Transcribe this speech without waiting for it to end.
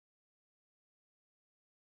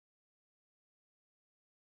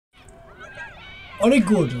On a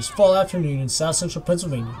gorgeous fall afternoon in South Central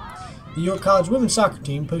Pennsylvania, the York College women's soccer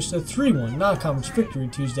team posted a 3-1 non-conference victory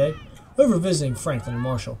Tuesday over visiting Franklin and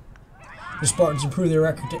Marshall. The Spartans improved their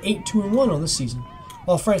record to 8-2-1 on the season,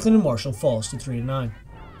 while Franklin and Marshall falls to 3-9.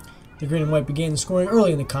 The green and white began the scoring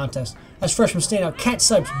early in the contest as freshman standout Kat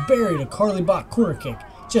Sipes buried a Carly Bach corner kick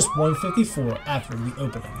just 1:54 after the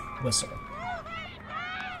opening whistle.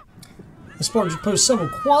 The Spartans posed several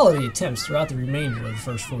quality attempts throughout the remainder of the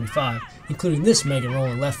first 45, including this Megan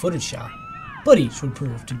Rowland left-footed shot, but each would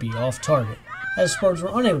prove to be off target, as the Spartans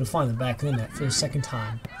were unable to find the back of the net for the second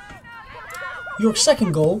time. York's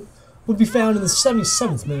second goal would be found in the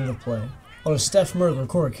 77th minute of play on a Steph Mergler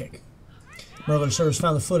corner kick. Mergler's service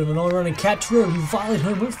found the foot of an all-running Kat Terrell, who volleyed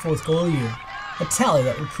home her 4th goal of the year, a tally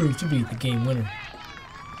that would prove to be the game winner.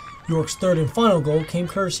 York's third and final goal came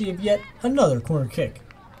courtesy of yet another corner kick.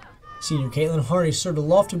 Senior Caitlin Harney served a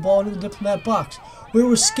lofted ball into the Diplomat box, where it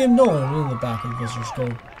was skimmed on and in the back of the visitors' goal.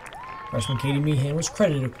 Freshman Katie Meehan was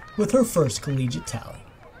credited with her first collegiate tally.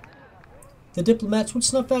 The Diplomats would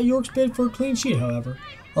snuff out York's bid for a clean sheet, however,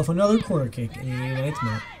 off another corner kick in the 89th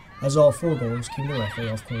minute, as all 4 goals came directly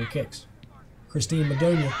off corner kicks. Christine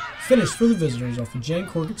Madonia finished for the visitors off a Jen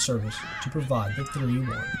Corkett service to provide the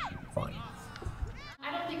 3-1 final.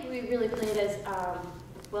 I don't think we really played as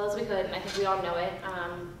well as we could, and I think we all know it.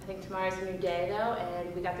 I think tomorrow's a new day, though,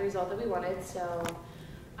 and we got the result that we wanted, so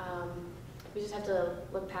we just have to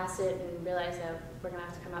look past it and realize that we're going to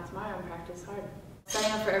have to come out tomorrow and practice hard.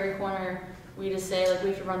 Setting up for every corner, we just say, like, we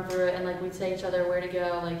have to run through it, and, like, we'd say each other where to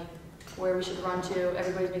go, like, where we should run to.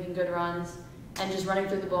 Everybody's making good runs, and just running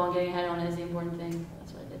through the ball and getting ahead on it is the important thing.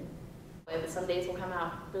 That's what I did. But some days will come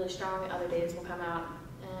out really strong, other days will come out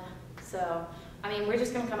So, I mean, we're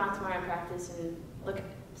just going to come out tomorrow and practice and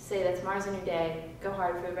say that tomorrow's a new day, go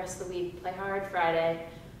hard for the rest of the week, play hard Friday,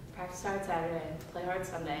 practice hard Saturday, play hard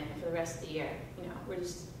Sunday, and for the rest of the year. You know, we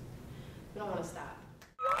don't want to stop.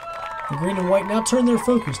 The green and white now turn their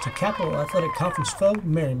focus to Capital Athletic Conference foe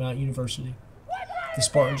Marymount University. The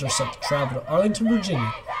Spartans are set to travel to Arlington,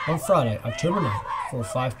 Virginia on Friday, October 9th for a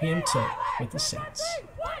 5 p.m. tip with the Saints.